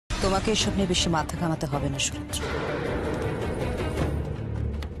তোমাকে এসব নিয়ে বেশি মাথা ঘামাতে হবে না সুরেন্দ্র।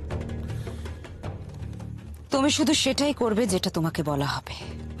 তুমি শুধু সেটাই করবে যেটা তোমাকে বলা হবে।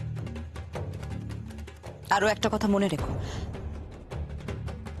 আরো একটা কথা মনে রেখো,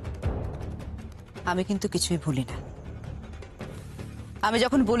 আমি কিন্তু কিছুই ভুলি না। আমি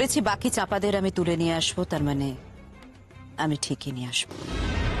যখন বলেছি বাকি চাপাদের আমি তুলে নিয়ে আসবো, তার মানে আমি ঠিকই নিয়ে আসবো।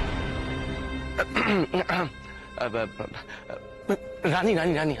 রানী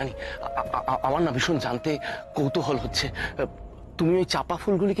রানী রানী রানী, আমার না ভীষণ জানতে কৌতূহল হচ্ছে, তুমি ওই চাপা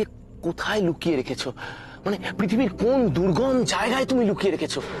ফুলগুলিকে কোথায় লুকিয়ে রেখেছো? মানে পৃথিবীর কোন দুর্গম জায়গায় তুমি লুকিয়ে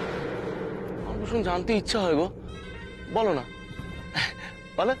রেখেছো? আমার ভীষণ জানতে ইচ্ছা হয় গো, বলো না,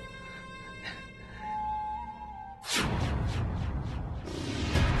 বলো।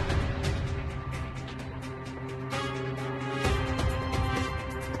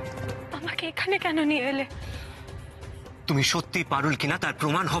 আমাকে এখানে কেন নিয়ে এলে? তুমি সত্যি পারুল কিনা তার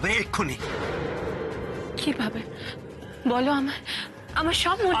প্রমাণ হবে এক্ষুনি। কিভাবে বলো? আমার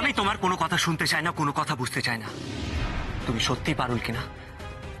সব আমি তোমার কোনো কথা শুনতে চাই না, কোনো কথা বুঝতে চাই না। তুমি সত্যি পারুল কিনা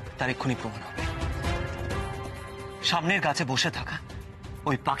তার এক্ষুনি প্রমাণ হবে। সামনের গাছে বসে থাকা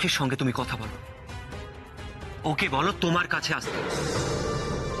ওই পাখির সঙ্গে তুমি কথা বলো, ওকে বলো তোমার কাছে আসতে।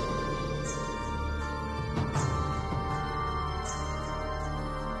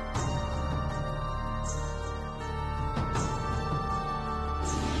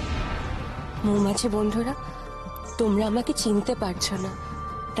 মৌমাছি বন্ধুরা, তোমরা আমাকে চিনতে পারছো না,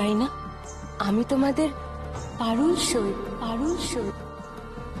 তাই না? আমি তোমাদের পারুল সই।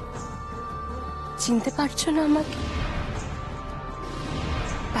 চিনতে পারছো না আমাকে?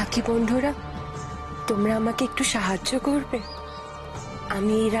 পাখি বন্ধুরা, তোমরা আমাকে একটু সাহায্য করবে?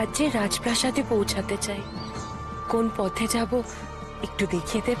 আমি এই রাজ্যে রাজপ্রাসাদে পৌঁছাতে চাই। কোন পথে যাব একটু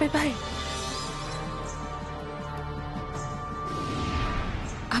দেখিয়ে দেবে ভাই?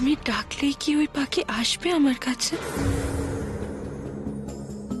 আমি ডাকলেই কি ওই পাখি আসবে আমার কাছে?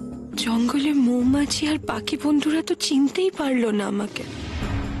 জঙ্গলে মৌমাছি আর পাখি বন্ধুরা তো চিনতেই পারলো না আমাকে।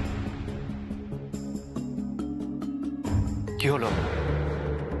 কি হলো,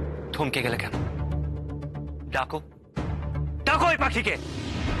 থমকে গেলে কেন? ডাকো ডাকো ওই পাখিকে।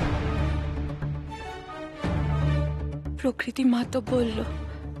 প্রকৃতি মা তো বলল,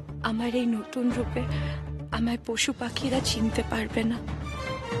 আমার এই নতুন রূপে আমায় পশু পাখিরা চিনতে পারবে না।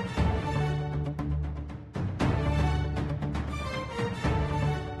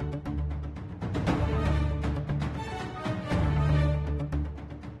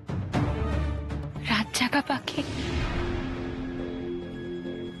 রাত জাগা পাখি,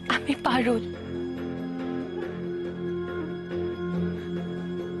 আমি পারুল।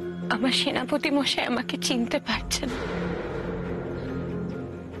 আমার সেনাপতি মশাই আমাকে চিনতে পারছেন।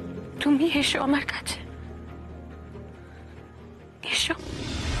 তুমি এসো আমার কাছে, এসো।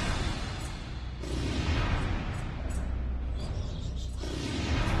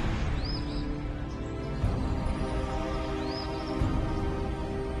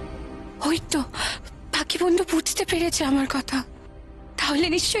 ওই তো পাখি বন্ধু বুঝতে পেরেছে আমার কথা, তাহলে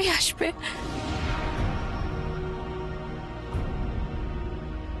নিশ্চয়ই আসবে।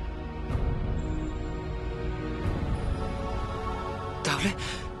 তাহলে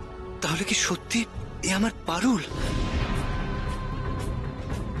তাহলে কি সত্যি এ আমার পারুল?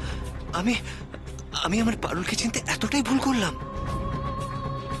 আমি আমি আমার পারুলকে চিনতে এতটাই ভুল করলাম?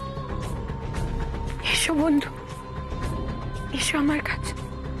 এসো বন্ধু, এসো আমার কাছে।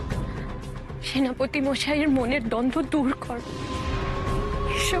 সেনাপতি মশাইয়ের মনের দ্বন্দ্ব দূর কর,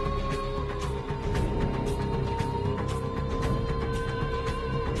 এসো।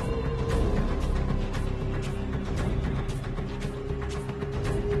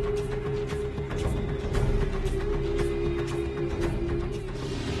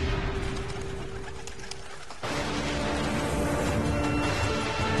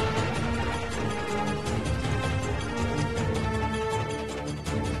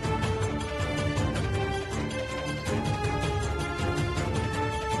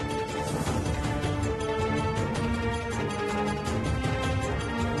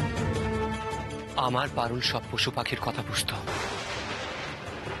 আমার পারুল সব পশু পাখির কথা বুঝতো,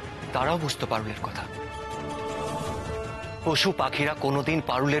 তারাও বুঝতো পারুলের কথা। পশু পাখিরা কোনোদিন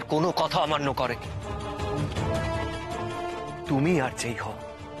পারুলের কোনো কথা অমান্য করে। তুমি আর যেই হও,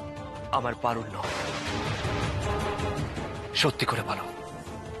 আমার পারুল নও। সত্যি করে বলো,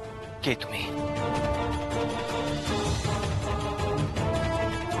 কে তুমি?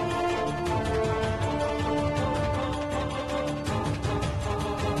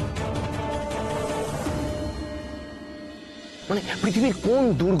 মানে পৃথিবীর কোন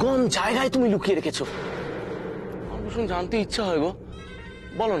দুর্গম জায়গায় তুমি লুকিয়ে রেখেছো? আমার ভীষণ জানতে ইচ্ছা হয় গো,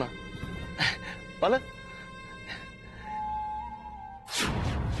 বলো না, বলো।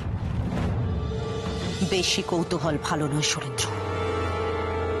 বেশি কৌতূহল ভালো নয় সুরেন্দ্র।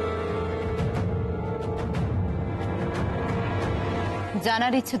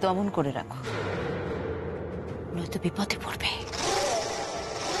 জানার ইচ্ছে দমন করে রাখো, নয়তো বিপদে পড়বে।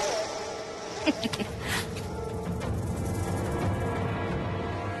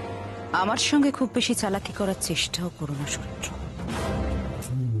 আমার সঙ্গে খুব বেশি চালাকি করার চেষ্টাও করো না সুরেন্দ্র।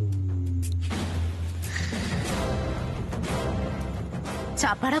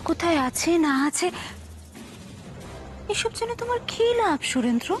 চাপাড়া কোথায় আছে না আছে এসব জেনে তোমার কি লাভ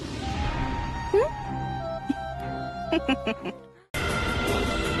সুরেন্দ্র?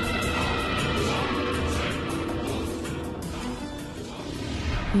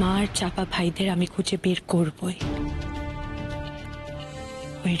 মার চাপা ভাইদের আমি খুঁজে বের করবই।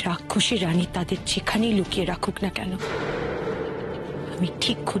 ওই রাক্ষসী রানী তাদের যেখানেই লুকিয়ে রাখুক না কেন, আমি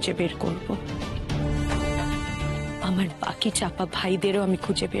ঠিক খুঁজে বের করব। আমার বাকি চাপা ভাইদেরও আমি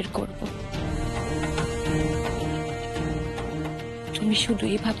খুঁজে বের করব। তুমি শুধু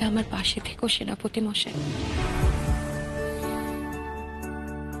এইভাবে আমার পাশে থেকো সেনাপতি মশাই।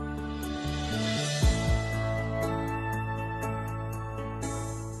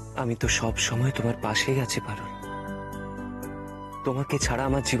 আমি তো সব সময় তোমার পাশেই আছি পারুল। তোমাকে ছাড়া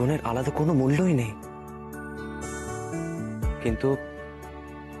আমার জীবনের আলাদা কোনো মূল্যই নেই। কিন্তু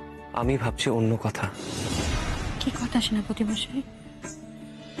আমি ভাবছি অন্য কথা। কি কথা সেনাপতি মশাই?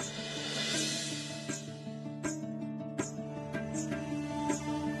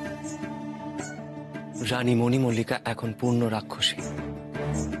 রানী মণিমল্লিকা এখন পূর্ণ রাক্ষসী।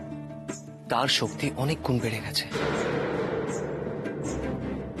 তার শক্তি অনেক গুণ বেড়ে গেছে।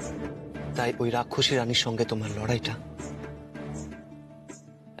 তাই ওই রাক্ষসী রানীর সঙ্গে তোমার লড়াইটা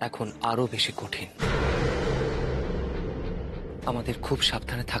এখন আরো বেশি কঠিন। আমাদের খুব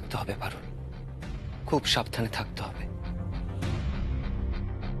সাবধানে থাকতে হবে পারুল, খুব সাবধানে থাকতে হবে।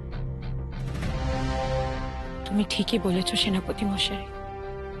 তুমি ঠিকই বলেছ সেনাপতি মশাই।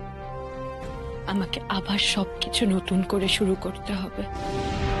 আমাকে আবার সবকিছু নতুন করে শুরু করতে হবে।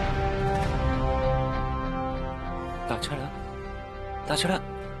 তাছাড়া তাছাড়া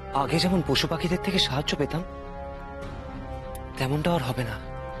আগে যেমন পশু পাখিদের থেকে সাহায্য পেতাম তেমনটা আর হবে না।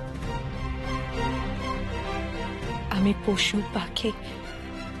 আমি পশু পাখি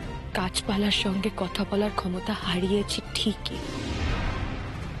গাছপালার সঙ্গে কথা বলার ক্ষমতা হারিয়েছি ঠিকই,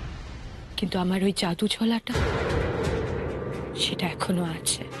 কিন্তু আমার ওই জাদু ঝোলাটা সেটা এখনো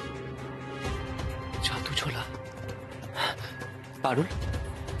আছে। জাদু ঝোলা? পারুল,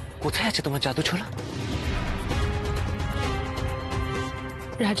 কোথায় আছে তোমার জাদু ঝোলা?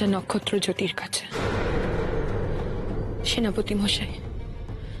 রাজা নক্ষত্র জ্যোতির কাছে। সেনাপতি মশাই,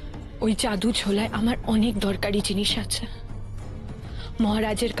 ওই জাদু ঝোলায় আমার অনেক দরকারি জিনিস আছে।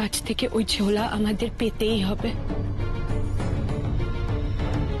 মহারাজের কাছ থেকে ওই ঝোলা আমাদের পেতেই হবে।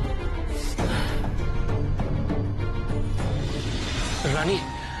 রানী,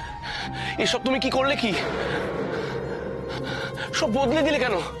 এসব তুমি কি করলে? কি সব বদলে দিলে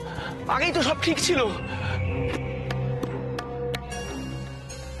কেন? আগেই তো সব ঠিক ছিল।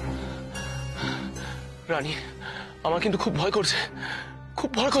 রানী, আমার কিন্তু খুব ভয় করছে, খুব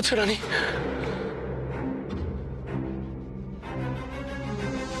ভয় করছে রানী।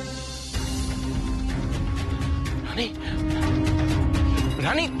 রানী,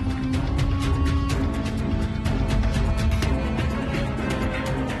 রানী,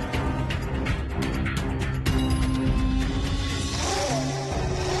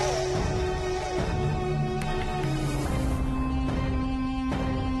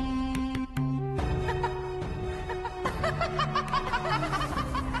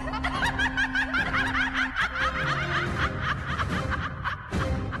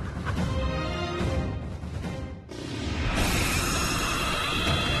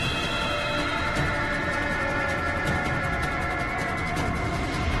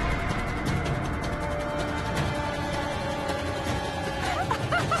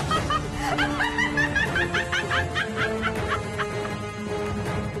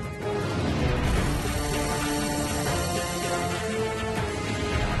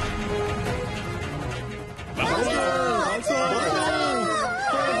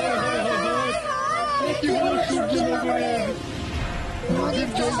 নদীর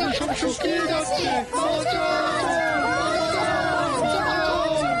জল সব শুকিয়ে যাচ্ছে।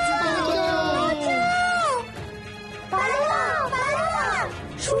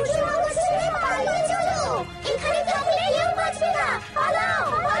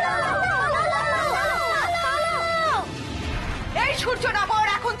 এই সূর্য নগর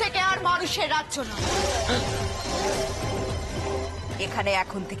এখন থেকে আর মানুষের রাজ্য নয়। এখানে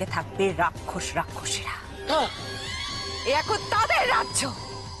এখন থেকে থাকবে রাক্ষস রাক্ষসীরা। এ এখন তাদের রাজ্য।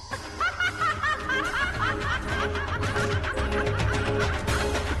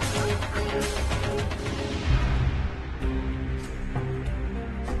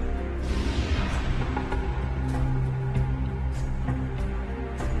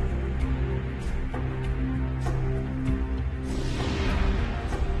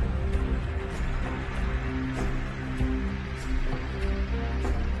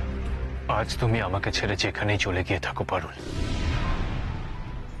 আজ তুমি আমাকে ছেড়ে যেখানেই চলে গিয়ে থাকো পারুল,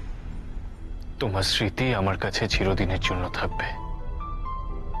 তোমার স্মৃতি আমার কাছে চিরদিনের জন্য থাকবে।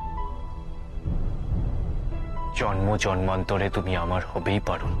 জন্ম জন্মান্তরে তুমি আমার হবেই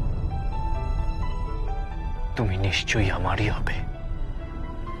পারুল, তুমি নিশ্চয়ই আমারই হবে।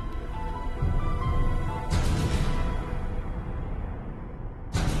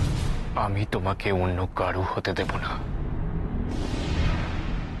 আমি তোমাকে অন্য কারু হতে দেব না।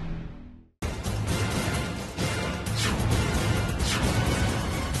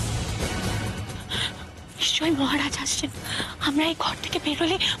 নিশ্চয়ই মহারাজ আসছেন। আমরা এই ঘর থেকে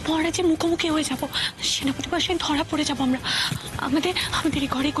বেরোলে মহারাজের মুখোমুখি হয়ে যাব, সেনাপতি বাসায় ধরা পড়ে যাব আমরা। আমাদের আমাদের এই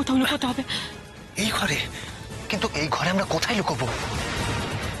ঘরে কোথাও লুকোতে হবে। এই ঘরে? কিন্তু এই ঘরে আমরা কোথায় লুকোবো?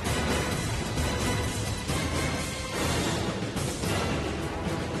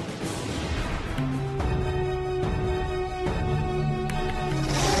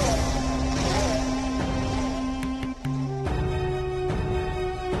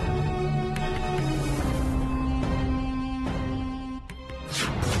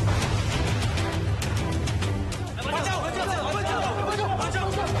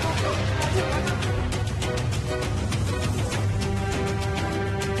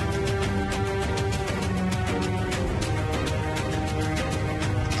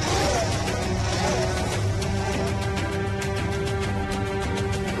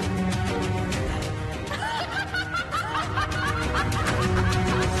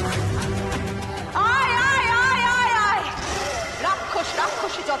 আয় আয় আয় আয় আয়, রাক্ষস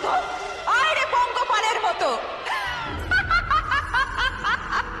রাক্ষসী যত, আয় রে পঙ্গপালের মতো।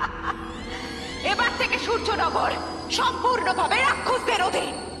 এবার থেকে সূর্যনগর সম্পূর্ণভাবে রাক্ষসদের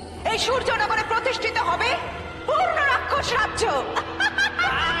অধীন। এই সূর্যনগরে প্রতিষ্ঠিত হবে পূর্ণ রাক্ষস রাজ্য।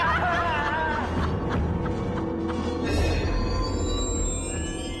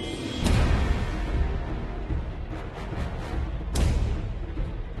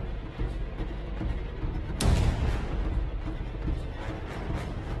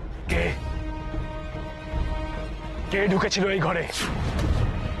 কে কে ঢুকেছিল এই ঘরে?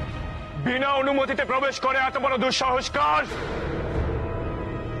 বিনা অনুমতিতে প্রবেশ করে এত বড় দুঃসাহস কার?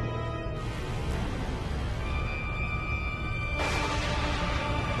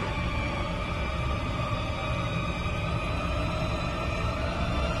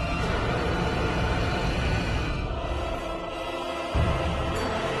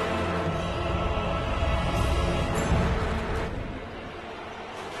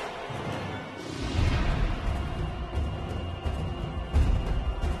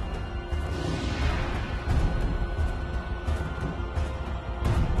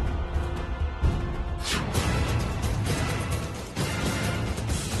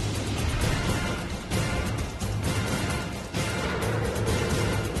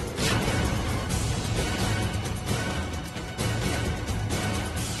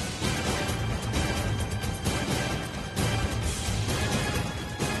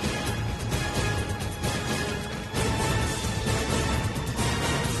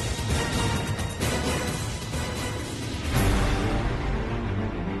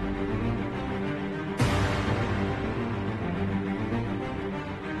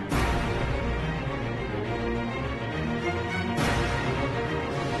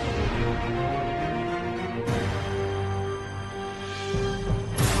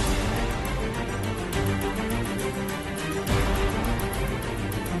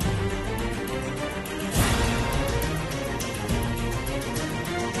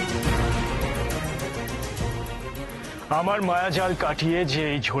 আমার মায়াজাল কাটিয়ে যে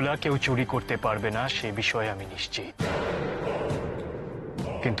এই ঝোলা কেউ চুরি করতে পারবে না সে বিষয়ে আমি নিশ্চিত,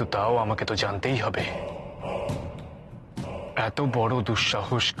 কিন্তু তাও আমাকে তো জানতেই হবে এত বড়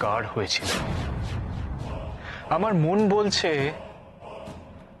দুঃসাহস কার হয়েছিল। আমার মন বলছে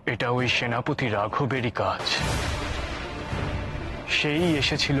এটা ওই সেনাপতি রাঘবেরই কাজ। সেই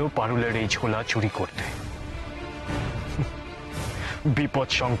এসেছিল পারুলের এই ঝোলা চুরি করতে। বিপদ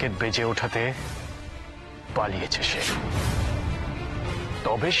সংকেত বেজে ওঠাতে পালিয়েছে সে।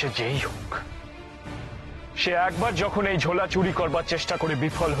 তবে সে যেই হোক, সে একবার যখন এই ঝোলা চুরি করবার চেষ্টা করে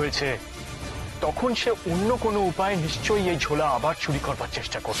বিফল হয়েছে, তখন সে অন্য কোনো উপায়ে নিশ্চয়ই এই ঝোলা আবার চুরি করবার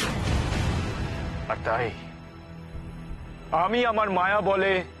চেষ্টা করবে। আর তাই আমি আমার মায়া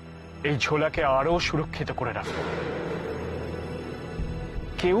বলে এই ঝোলাকে আরো সুরক্ষিত করে রাখব।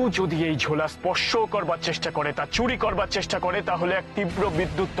 কেউ যদি এই ঝোলা স্পর্শ করবার চেষ্টা করে, তা চুরি করবার চেষ্টা করে, তাহলে এক তীব্র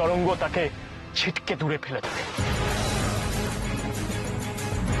বিদ্যুৎ তরঙ্গ তাকে ছিটকে দূরে ফেলে দেবে।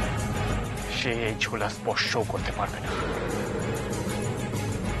 সে এই ঝোলা স্পর্শও করতে পারবে না।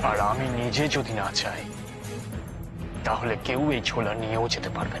 আর আমি নিজে যদি না চাই, তাহলে কেউ এই ঝোলা নিয়েও যেতে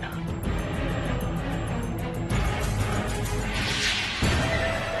পারবে না।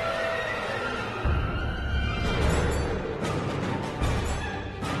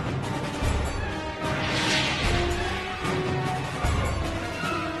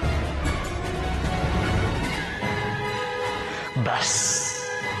 ব্যাস,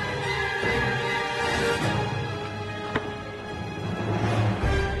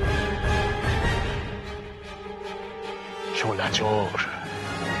 ছোলা চোর,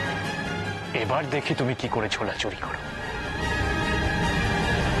 এবার দেখি তুমি কি করে ছোলা চুরি করো।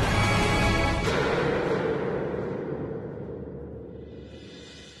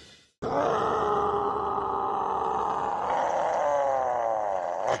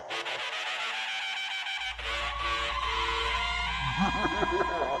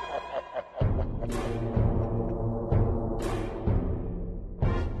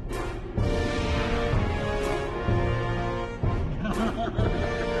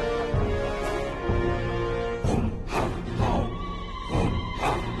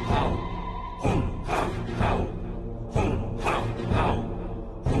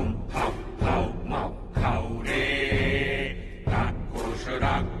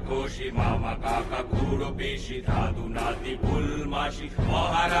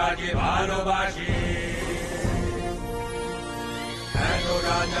 মহারাজে ভালোবাসে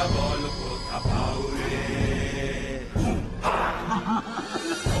রাজা বল কোথা পাউরে,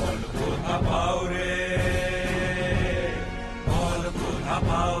 বল কোথা পাউরে, বল কোথা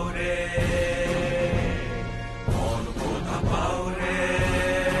পাউরে, বল কোথা পাউরে,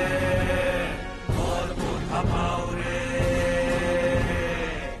 বল কোথা পাউরে।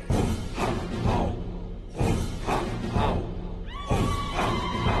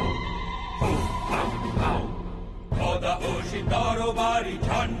 তরবারি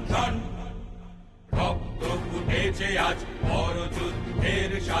ঝন ঝন, রক্ত ফুটেছে আজ বড়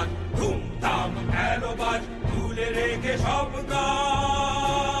যুদ্ধের সাজ, ধুমধাম এলো বাজ, তুলে রেখে সব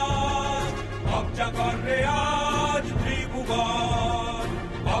কাজ। কবজা করবে আজ ত্রিভুবন,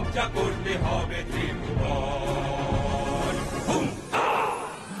 কবজা করতে হবে ত্রিভুবন,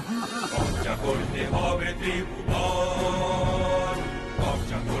 কবজা করতে হবে ত্রিভুবন,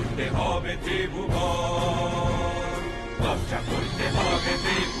 কবজা করতে হবে ত্রিভুবন, কবজা করতে হবে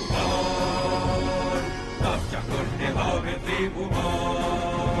ত্রিভুবন, কবজা করতে হবে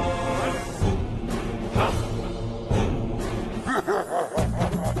ত্রিভুবন।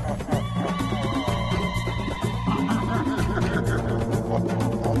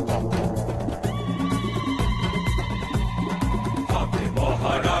 হবে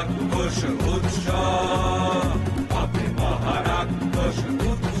মহারাক্ষস উৎসব, হবে মহারাক্ষস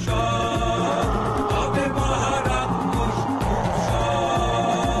উৎসব, হবে মহারাক্ষস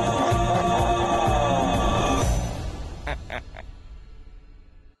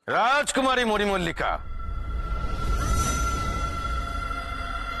রাজকুমারী মণিমল্লিকা,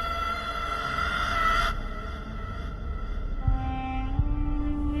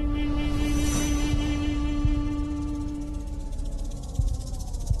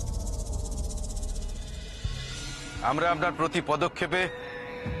 আমরা আপনার প্রতি পদক্ষেপে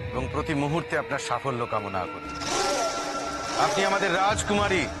এবং প্রতি মুহূর্তে আপনার সাফল্য কামনা করি। আপনি আমাদের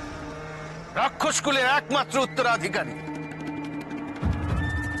রাজকুমারী, রাক্ষসকুলের একমাত্র উত্তরাধিকারী।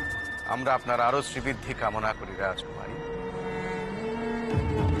 আমরা আপনার আরো শ্রীবৃদ্ধি কামনা করি রাজকুমারী।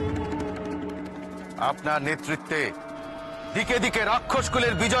 আপনার নেতৃত্বে দিকে দিকে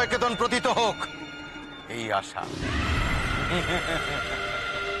রাক্ষসকুলের বিজয় কেতন প্রতীত হোক, এই আশা।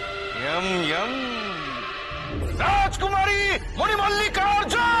 ইয়ম ইয়ম। রাজকুমারী মণিমল্লিকার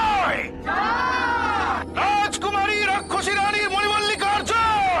জয়, রাজকুমারী রাক্ষসী রানী মণিমল্লিকার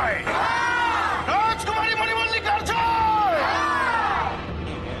জয়, রাজকুমারী মণিমল্লিকার জয়।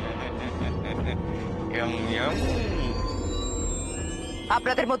 ইয়ম ইয়ম।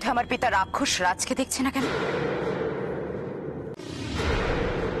 আপনাদের মধ্যে আমার পিতা রাক্ষস রাজকে দেখছে না কেন?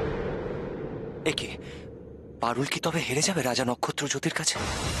 একে পারুল কি তবে হেরে যাবে রাজা নক্ষত্র জ্যোতির কাছে?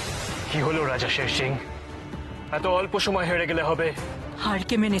 কি হলো রাজা শের সিং, এত অল্প সময় হেরে গেলে হবে?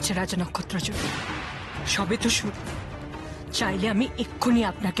 হারকে মেনেছে রাজা নক্ষত্র জ্যোতি, সবে তো শুরু। চাইলে আমি এক্ষুনি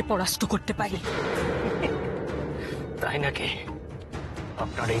আপনাকে পরাস্ত করতে পারি। তাই নাকি?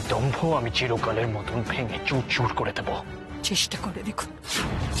 আপনার এই দম্ভ আমি চিরকালের মতন ভেঙে চুর চুর করে দেব। চেষ্টা করে দেখুন।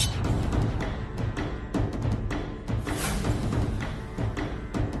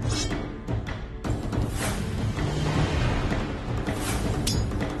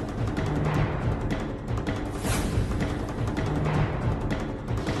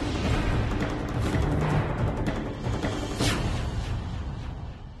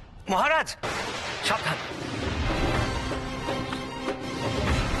 মহারাজ সাবধান।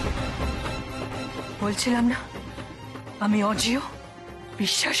 বলছিলাম না আমি অজিও?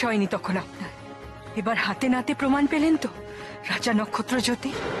 বিশ্বাস হয়নি তখন আপনার। এবার হাতে নাতে প্রমাণ পেলেন তো, রাজা নক্ষত্র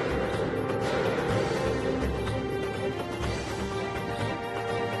জ্যোতি।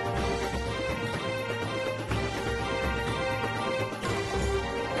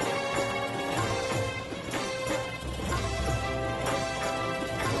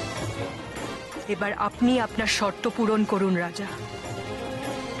 এবার আপনি আপনার শর্ত পূরণ করুন রাজা।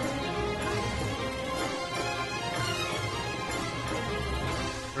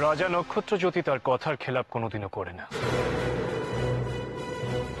 রাজা নক্ষত্র জ্যোতি তার কথার খেলাপ কোনোদিনও করে না।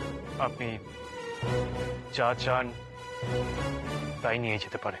 আপনি যা চান তাই নিয়ে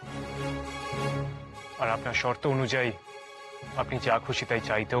যেতে পারেন, আর আপনার শর্ত অনুযায়ী আপনি যা খুশি তাই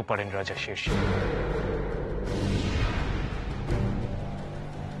চাইতেও পারেন রাজা শেষ।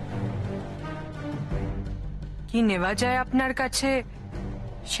 কি নেওয়া যায় আপনার কাছে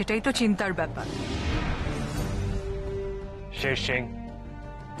সেটাই তো চিন্তার ব্যাপার। শেষ সিং,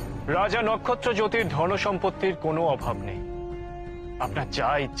 রাজা নক্ষত্র জ্যোতির ধন সম্পত্তির কোনো অভাব নেই। আপনার যা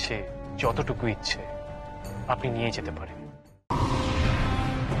ইচ্ছে, যতটুকু ইচ্ছে আপনি নিয়ে যেতে পারেন।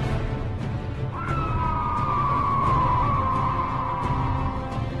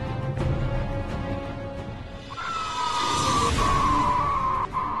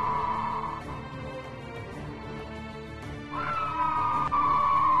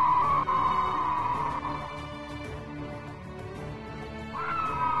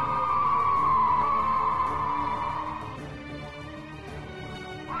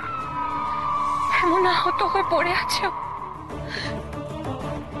 এমন আহত হয়ে পড়ে আছে,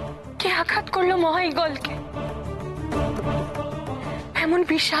 কে আঘাত করলো মহাইগলকে? এমন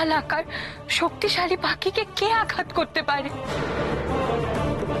বিশাল আকার শক্তিশালী পাখিকে কে আঘাত করতে পারে?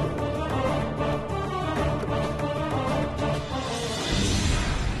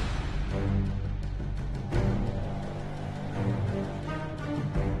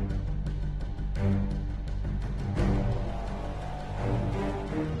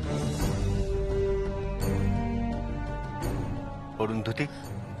 অরুন্ধতী,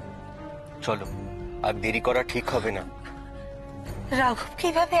 চলো, আর দেরি করা ঠিক হবে না। রাঘব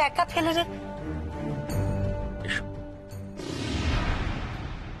কিভাবে একা ফেলে রে?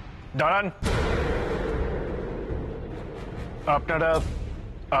 দাঁড়ান। আপনারা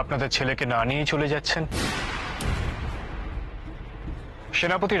আপনাদের ছেলেকে না নিয়ে চলে যাচ্ছেন?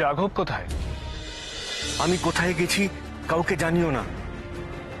 সেনাপতি রাঘব কোথায়? আমি কোথায় গেছি কাউকে জানিও না,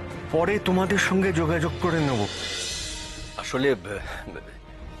 পরে তোমাদের সঙ্গে যোগাযোগ করে নেব। আসলে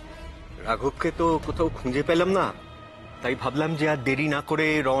রাঘবকে তো কোথাও খুঁজে পেলাম না, তাই ভাবলাম যে আর দেরি না করে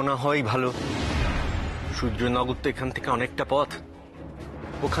রওনা হয় ভালো। সূর্যনগর তো এখান থেকে অনেকটা পথ,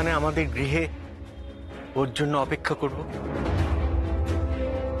 ওখানে আমাদের গৃহে ওর জন্য অপেক্ষা করব।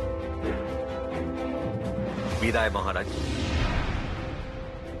 বিদায় মহারাজ।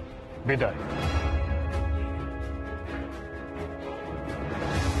 বিদায়।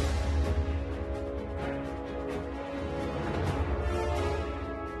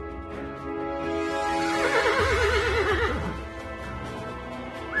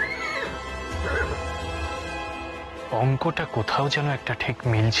 অঙ্কটা কোথাও যেন একটা ঠিক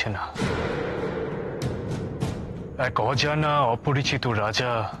মিলছে না। এক অজানা অপরিচিত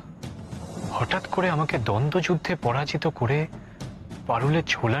রাজা হঠাৎ করে আমাকে দ্বন্দ্বযুদ্ধে পরাজিত করে পারুলের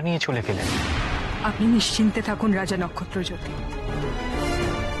ঝোলা নিয়ে চলে গেলেন। আপনি নিশ্চিন্তে থাকুন রাজা নক্ষত্র জ্যোতি,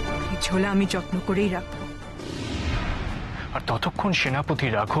 এই ঝোলা আমি যত্ন করেই রাখবো। আর ততক্ষণ সেনাপতি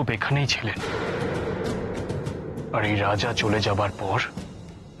রাঘব এখানেই ছিলেন। আর এই রাজা চলে যাবার পর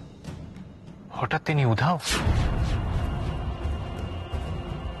হঠাৎ তিনি উধাও।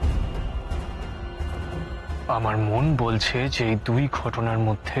 আমার মন বলছে যে এই দুই ঘটনার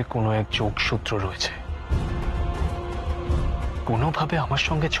মধ্যে কোনো এক যোগসূত্র রয়েছে। কোনোভাবে আমার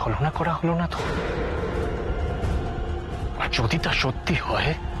সঙ্গে ছলনা করা হলো না তো? আর যদি তা সত্যি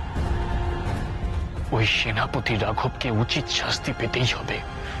হয়, ওই সেনাপতি রাঘবকে উচিত শাস্তি পেতেই হবে,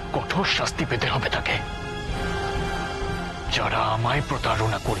 কঠোর শাস্তি পেতে হবে তাকে। যারা আমায়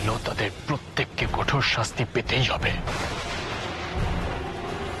প্রতারণা করলো তাদের প্রত্যেককে কঠোর শাস্তি পেতেই হবে।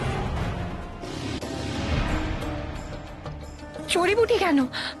 জড়িবুটি কেন?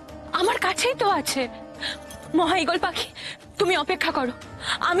 আমার কাছেই তো আছে। মহাইগল পাখি, তুমি অপেক্ষা করো,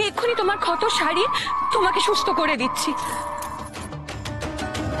 আমি এক্ষুনি তোমার ক্ষত সারিয়ে তোমাকে সুস্থ করে দিচ্ছি।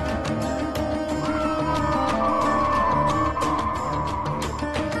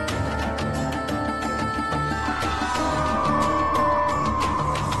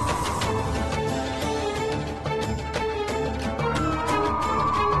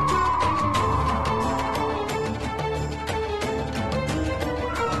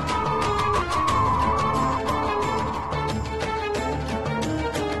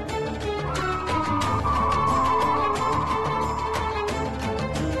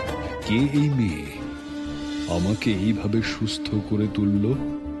 কে এই মেয়ে আমাকে এইভাবে সুস্থ করে তুলল?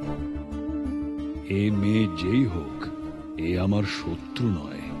 এ মেয়ে যেই হোক, এ আমার শত্রু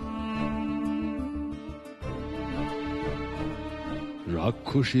নয়,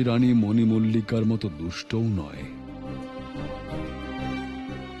 রাক্ষসী রানী মণিমল্লিকার মতো দুষ্টও নয়।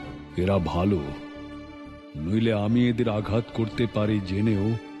 এরা ভালো, নইলে আমি এদের আঘাত করতে পারি জেনেও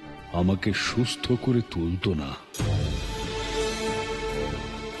আমাকে সুস্থ করে তুলতো না।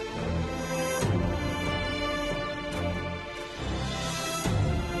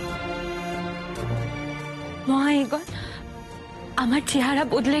 মহাইগল, আমার চেহারা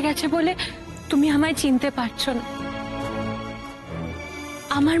বদলে গেছে বলে তুমি আমায় চিনতে পারছো না।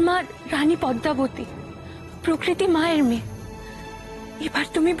 আমার মা রানী পদ্মাবতী, প্রকৃতি মায়ের মেয়ে। এবার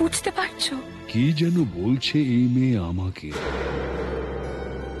তুমি বুঝতে পারছো? কি যেন বলছে এই মেয়ে আমাকে,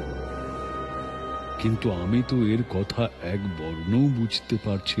 কিন্তু আমি তো এর কথা এক বর্ণও বুঝতে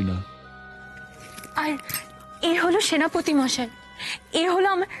পারছি না। আর এ হলো সেনাপতি মশাই, এ হলো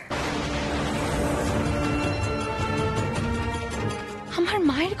আমার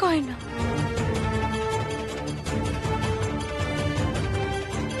মায়ের গয়না।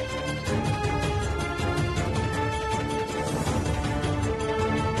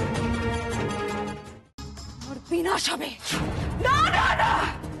 বিনাশ হবে। না না না,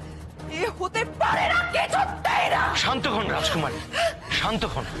 এ হতে পারে না, কিছুতেই না। শান্ত হন রাজকুমারী, শান্ত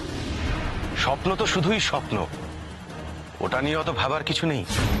হন। স্বপ্ন তো শুধুই স্বপ্ন, ওটা নিয়ে অত ভাবার কিছু নেই।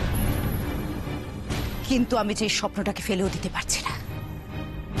 কিন্তু আমি যে স্বপ্নটাকে ফেলেও দিতে পারছি না।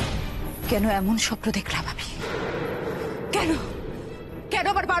 কেন এমন স্বপ্ন দেখলাম আমি? কেন কেন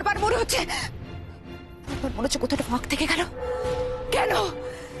আবার বারবার মনে হচ্ছে, বারবার মনে হচ্ছে কোথাও ফাঁক থেকে গেল। কেন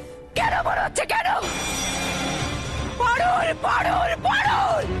কেন মনে হচ্ছে? কেন? পারুল পারুল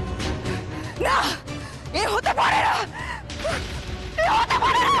পারুল, না, এ হতে পারে না, এ হতে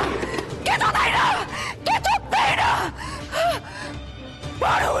পারে না, কিছুতেই না, কিছুতেই না।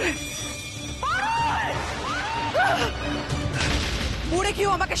 পারুল মরে কেউ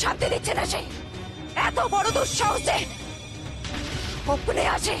আমাকে শান্তি দিচ্ছে না। সে এত বড় দুঃসাহসে স্বপ্নে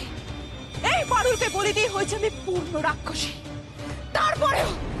আসে। এই পারুলকে বলে দিয়ে হয়েছে আমি পূর্ণ রাক্ষসী।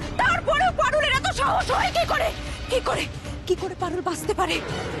 তারপরেও পারুলের এত সাহস হয় কি করে? কি করে কি করে পারুল বাঁচতে পারে?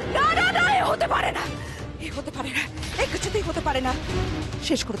 না না না, এ হতে পারে না, এ হতে পারে না, এ কিছুতেই হতে পারে না।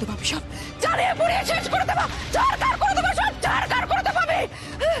 শেষ করে দেবো আমি সব, জ্বালিয়ে পুড়িয়ে শেষ করে দেবো, ছারখার করে দেবো সব, ছারখার করে দেবো আমি।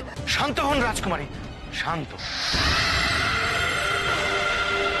 শান্ত হন রাজকুমারী, শান্ত।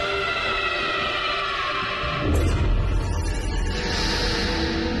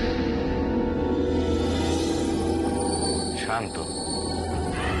 শান্ত।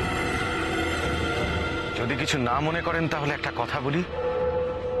 যদি কিছু না মনে করেন তাহলে একটা কথা বলি।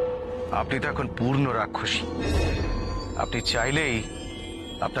 আপনি তো এখন পূর্ণ রাক্ষসী। আপনি চাইলেই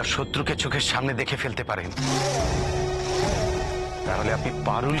আপনার শত্রুকে চোখের সামনে দেখে ফেলতে পারেন। তাহলে আপনি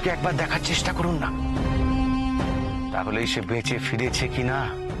পারুলকে একবার দেখার চেষ্টা করুন না, তাহলেই সে বেঁচে ফিরেছে কিনা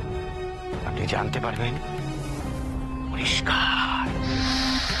আপনি জানতে পারবেন পরিষ্কার।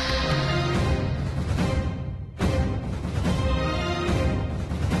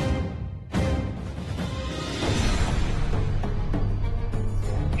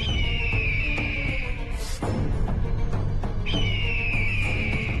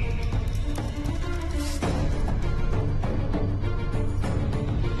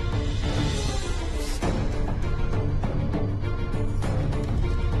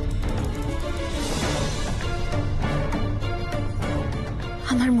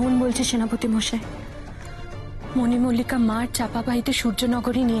 আমার মন বলছে সেনাপতি মশাই, মণিমল্লিকা মার চাপা বাহিতে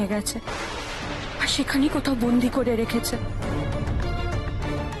সূর্যনগরী নিয়ে গেছে, আর সেখানেই কোথাও বন্দি করে রেখেছে।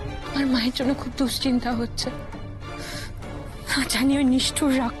 আমার মায়ের জন্য খুব দুশ্চিন্তা হচ্ছে। না জানি ওই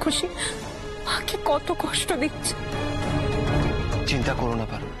নিষ্ঠুর রাক্ষসী মাকে কত কষ্ট দিচ্ছে। চিন্তা করো না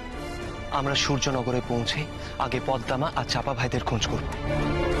পারুল, আমরা সূর্যনগরে পৌঁছে আগে পদ্মামা আর চাপা ভাইদের খোঁজ করব,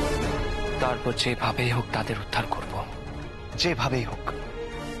 তারপর যেভাবেই হোক তাদের উদ্ধার করব, যেভাবেই হোক।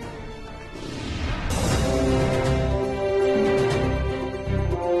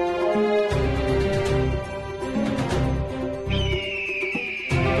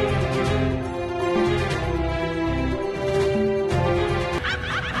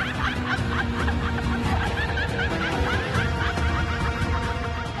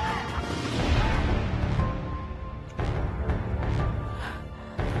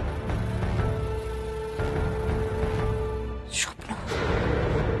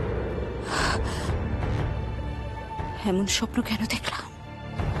 এমন স্বপ্ন কেন দেখলাম?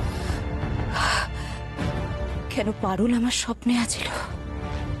 কেন পারুল আমার স্বপ্নে আছিল?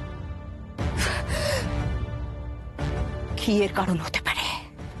 কি এর কারণ হতে পারে?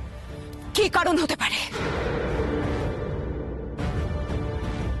 কি কারণ হতে পারে?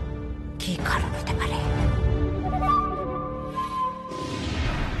 কি কারণ হতে পারে?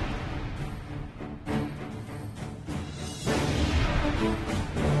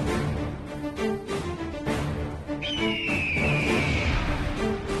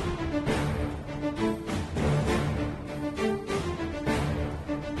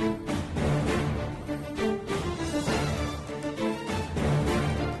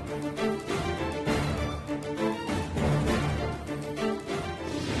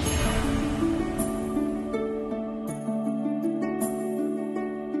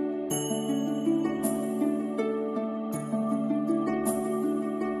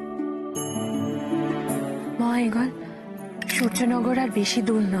 মহাইগল, সূর্যনগর আর বেশি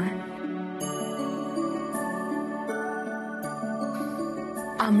দূর নয়।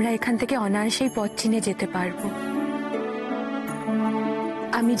 আমরা এখান থেকে অনায়াসেই পথ চিনে যেতে পারবো।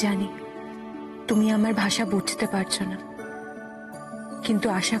 আমি জানি তুমি আমার ভাষা বুঝতে পারছো না, কিন্তু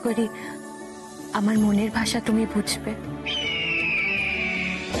আশা করি আমার মনের ভাষা তুমি বুঝবে।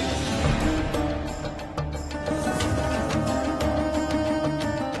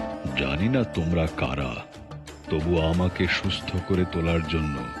 জানি না তোমরা কারা, তবু আমাকে সুস্থ করে তোলার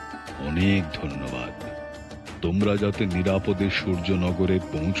জন্য অনেক ধন্যবাদ। তোমরা যাতে নিরাপদে সূর্যনগরে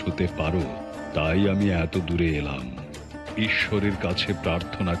পৌঁছতে পারো তাই আমি এত দূরে এলাম। ঈশ্বরের কাছে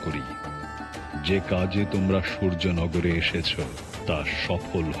প্রার্থনা করি যে কাজে তোমরা সূর্যনগরে এসেছ তা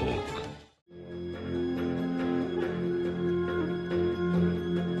সফল হোক।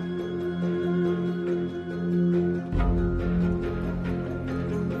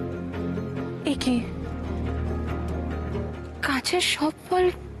 কি গাছের সব ফল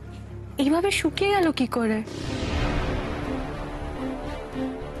এইভাবে শুকিয়ে গেল কি করে?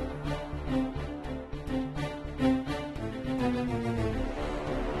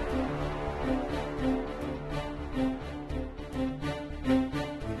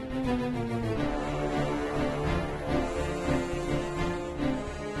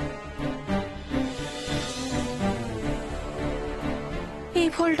 এই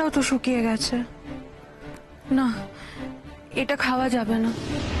ফলটাও তো শুকিয়ে গেছে। না, এটা খাওয়া যাবে না।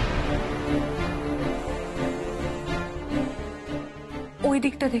 ওই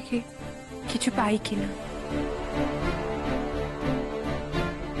দিকটা দেখি কিছু পাই কিনা।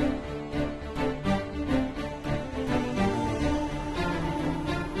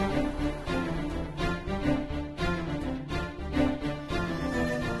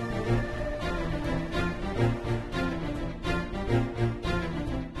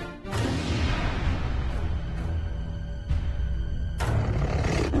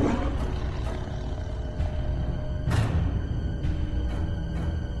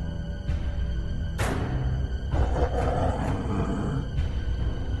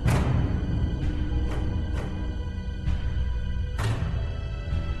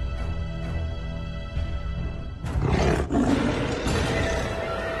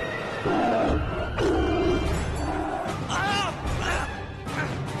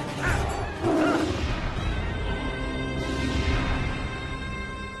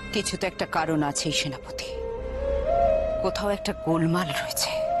 কিছু তো একটা কারণ আছে সেনাপতি। কোথাও একটা গোলমাল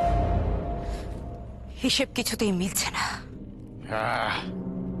রয়েছে, হিসেব কিছুতেই মিলছে না।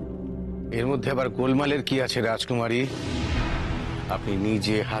 এর মধ্যে আবার গোলমালের কি আছে রাজকুমারী? আপনি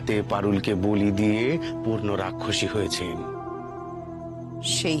নিজে হাতে পারুলকে বলি দিয়ে পূর্ণ রাক্ষসী হয়েছেন।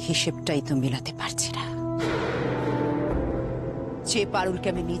 সেই হিসেবটাই তো মেলাতে পারছি না। যে পারুলকে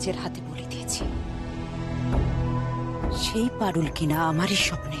আমি নিজের হাতে বলি দিয়েছি, সেই পারুল কিনা আমারই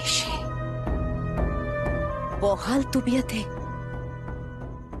স্বপ্নে এসে বহাল তুবিয়াতে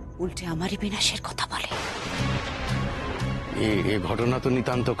উল্টে আমারই বিনাশের কথা বলে। এ ঘটনা তো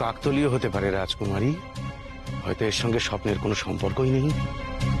নিতান্ত কাকতালীয় হতে পারে রাজকুমারী। হয়তো এর সঙ্গে স্বপ্নের কোনো সম্পর্কই নেই।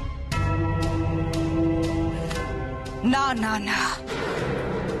 না না না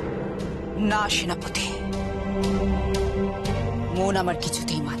না সেনাপতি, মন আমার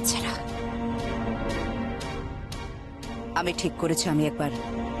কিছুতেই মানছে না। আমি ঠিক করেছি আমি একবার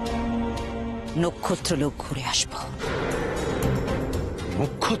নক্ষত্রলোক ঘুরে আসব।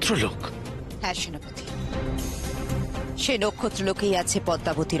 নক্ষত্রলোক? হ্যাঁ সেনাপতি, সে নক্ষত্রলোকেই আছে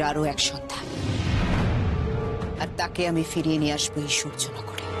পদ্মাবতীর আরো এক সন্তান, আর তাকে আমি ফিরিয়ে নিয়ে আসবো এই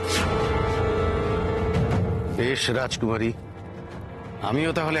সূর্যনগরে। বেশ রাজকুমারী,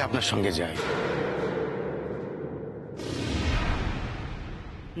 আমিও তাহলে আপনার সঙ্গে যাই।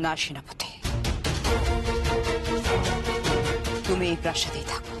 না সেনাপতি, তুমি এই প্রাসাদেই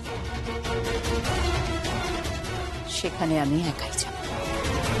থাকো, সেখানে আমি একাই যাব।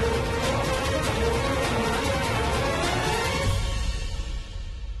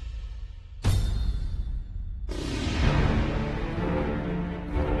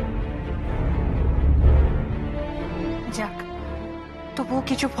 যাক, তবুও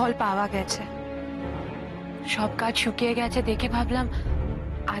কিছু ফল পাওয়া গেছে। সব কাজ শুকিয়ে গেছে দেখে ভাবলাম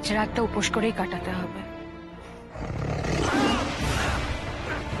আজ রাতটা উপোস করেই কাটাতে হবে।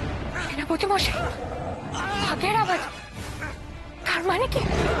 সেনাপতি মশাই, ভাগের আওয়াজ, তার মানে কি?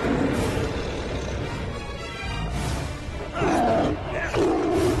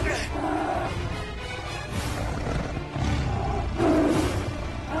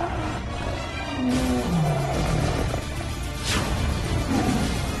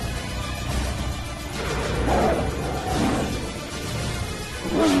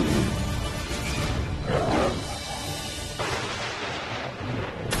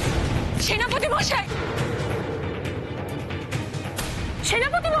 সেনাপতি মশাই,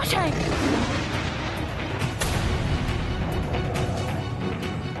 সেনাপতি মশাই,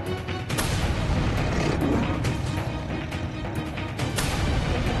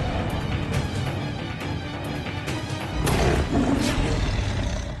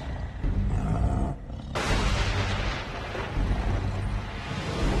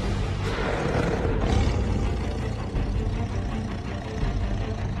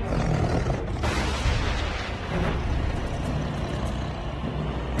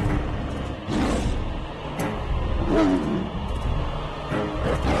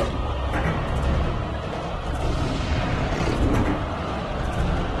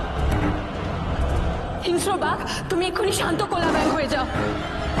 হিংস্র বাঘ, তুমি এক্ষুনি শান্ত কোলাবাগ হয়ে যাও।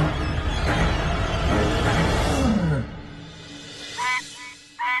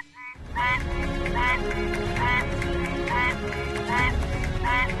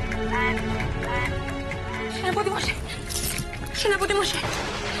 সেনাপতি মশাই, সেনাপতি মশাই,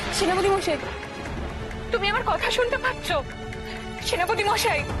 সেনাপতি মশাই, তুমি আমার কথা শুনতে পাচ্ছ? সেনাপতি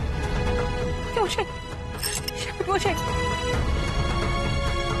মশাই, মশাই, সেনাপতি মশাই।